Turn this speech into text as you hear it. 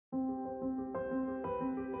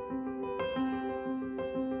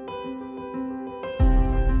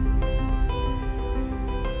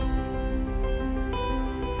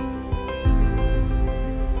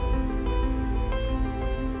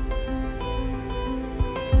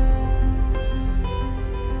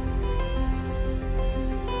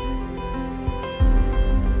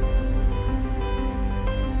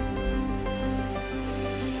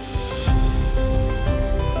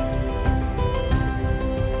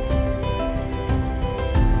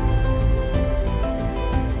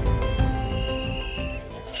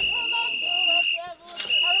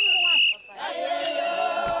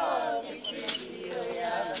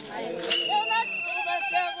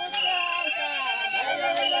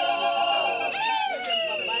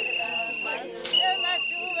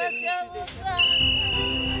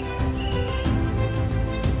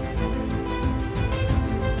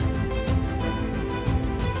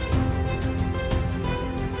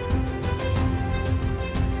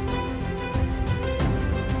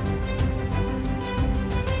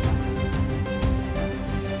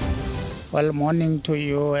Well, morning to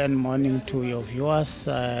you and morning to your viewers.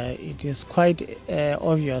 It is quite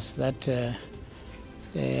obvious that the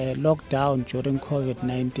lockdown during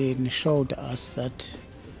COVID-19 showed us that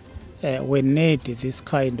we need this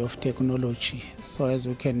kind of technology so as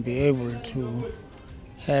we can be able to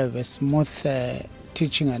have a smooth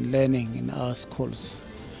teaching and learning in our schools.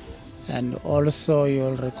 And also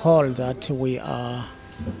you'll recall that we are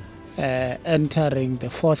entering the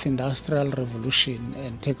fourth industrial revolution,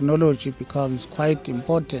 and technology becomes quite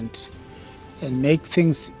important and make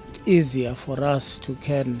things easier for us to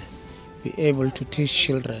can be able to teach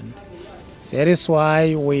children. That is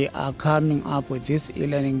why we are coming up with this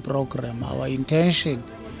e-learning program. Our intention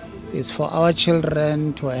is for our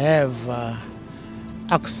children to have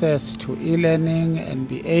access to e-learning and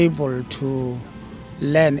be able to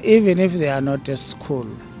learn even if they are not at school.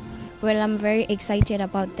 Well, I'm very excited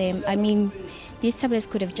about them. I mean, these tablets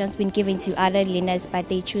could have just been given to other learners, but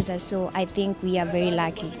they choose us, so I think we are very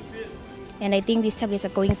lucky. And I think these tablets are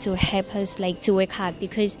going to help us to work hard,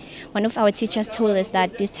 because one of our teachers told us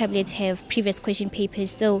that these tablets have previous question papers,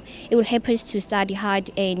 so it will help us to study hard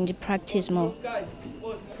and practice more.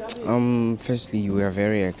 Firstly, we are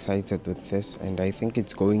very excited with this, and I think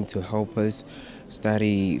it's going to help us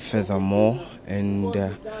study furthermore, and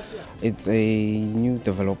it's a new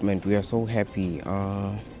development. We are so happy.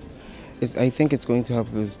 I think it's going to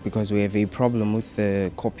help us because we have a problem with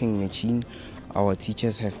the copying machine. Our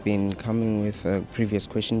teachers have been coming with previous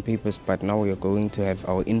question papers, but now we are going to have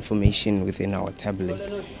our information within our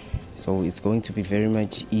tablets. So it's going to be very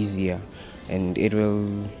much easier, and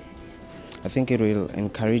I think it will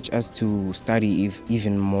encourage us to study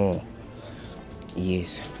even more.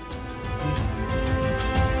 Yes.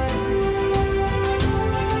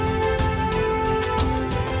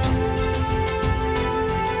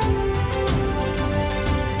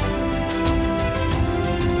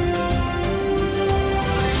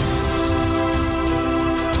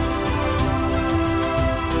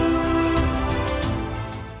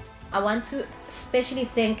 I want to especially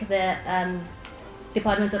thank the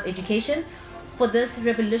Department of Education for this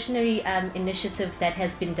revolutionary initiative that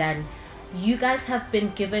has been done. You guys have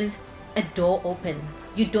been given a door open.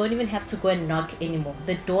 You don't even have to go and knock anymore.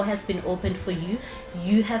 The door has been opened for you.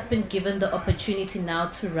 You have been given the opportunity now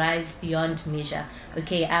to rise beyond measure.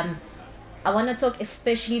 Okay, I want to talk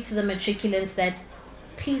especially to the matriculants that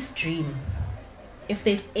please dream. If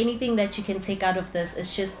there's anything that you can take out of this,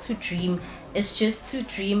 it's just to dream. It's just to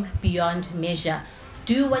dream beyond measure.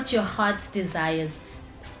 Do what your heart desires.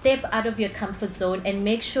 Step out of your comfort zone and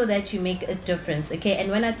make sure that you make a difference. Okay, and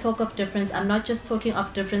when I talk of difference, I'm not just talking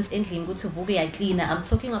of difference in Lingu. I'm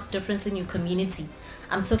talking of difference in your community.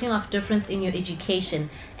 I'm talking of difference in your education,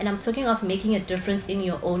 and I'm talking of making a difference in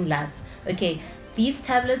your own life. Okay, these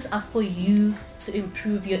tablets are for you to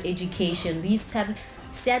improve your education. These tablets,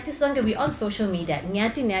 we're on social media, and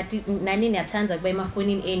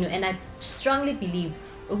I strongly believe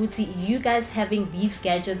you guys having these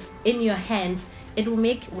gadgets in your hands, it will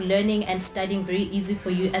make learning and studying very easy for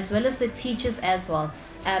you, as well as the teachers as well.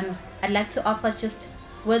 I'd like to offer just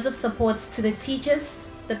words of support to the teachers,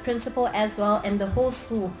 the principal as well, and the whole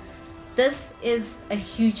school. This is a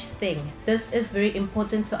huge thing. This is very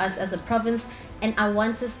important to us as a province, and I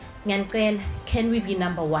want us, can we be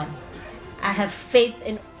number one? I have faith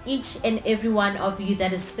in each and every one of you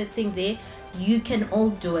that is sitting there. You can all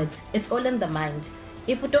do it. It's all in the mind.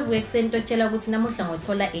 If you have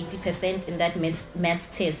 80% in that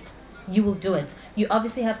maths test, you will do it. You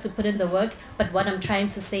obviously have to put in the work, but what I'm trying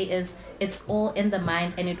to say is it's all in the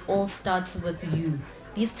mind, and it all starts with you.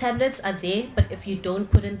 These tablets are there, but if you don't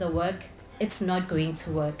put in the work, it's not going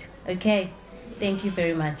to work. Okay? Thank you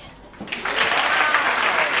very much.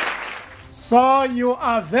 So you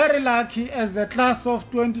are very lucky as the class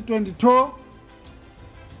of 2022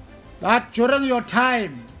 that during your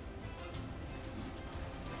time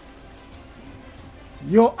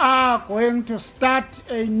you are going to start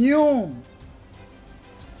a new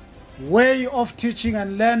way of teaching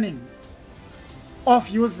and learning of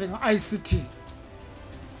using ICT.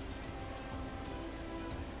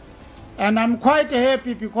 And I'm quite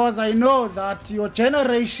happy because I know that your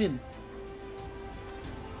generation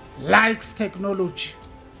likes technology.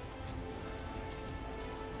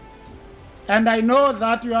 And I know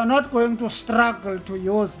that you are not going to struggle to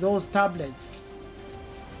use those tablets.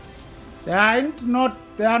 They are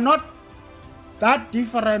not that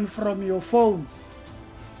different from your phones.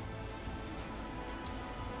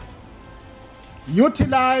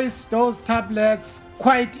 Utilize those tablets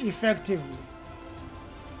quite effectively,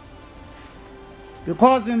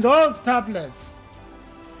 because in those tablets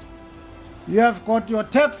you have got your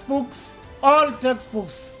textbooks, all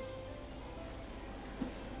textbooks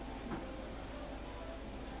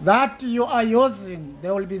that you are using, they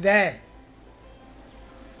will be there.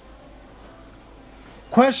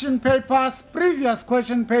 Question papers, previous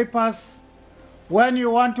question papers, when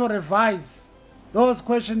you want to revise, those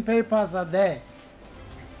question papers are there.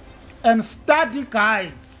 And study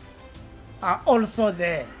guides are also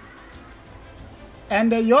there.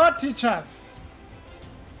 And your teachers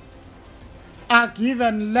are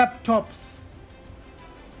given laptops.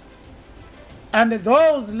 And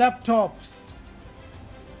those laptops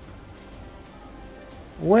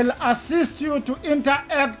will assist you to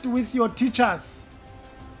interact with your teachers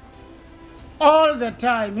all the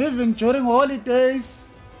time, even during holidays,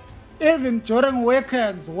 even during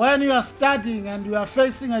weekends. When you are studying and you are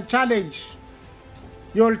facing a challenge,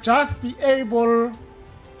 you'll just be able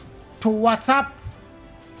to WhatsApp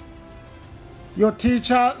your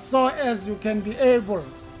teacher so as you can be able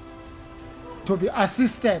to be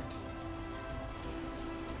assisted.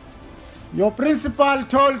 Your principal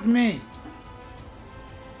told me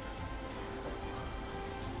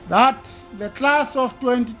that the class of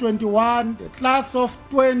 2021, the class of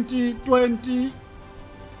 2020,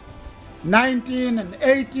 19 and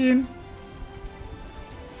 18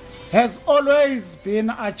 has always been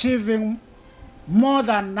achieving more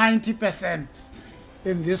than 90%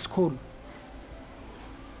 in this school.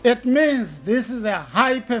 It means this is a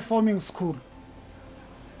high-performing school.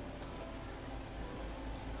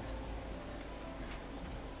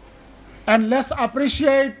 And let's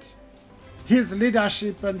appreciate his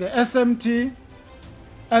leadership and the SMT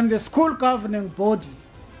and the school governing body.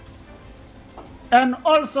 And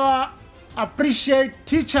also appreciate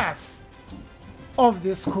teachers of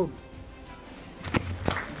the school.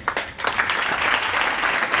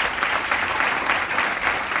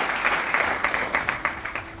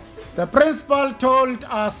 The principal told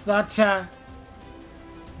us that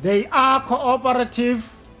they are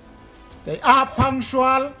cooperative, they are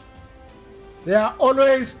punctual, they are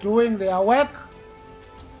always doing their work.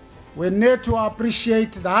 We need to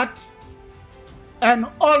appreciate that and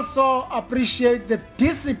also appreciate the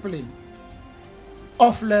discipline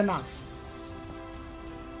of learners.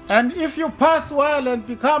 And if you pass well and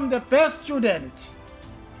become the best student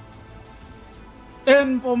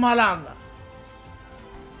in Mpumalanga,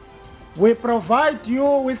 we provide you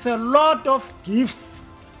with a lot of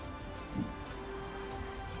gifts,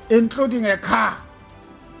 including a car.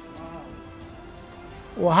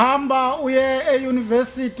 Uhamba uye a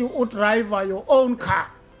university drive your own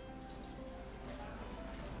car.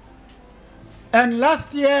 And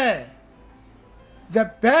last year,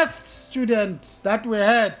 the best student that we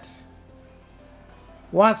had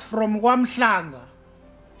was from Wamhlanga,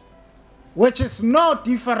 which is no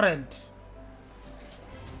different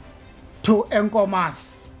to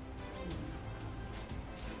Nkomazi.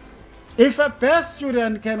 If a best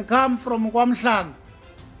student can come from Wamhlanga,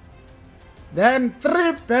 then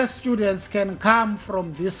 3 best students can come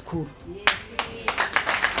from this school. Yes.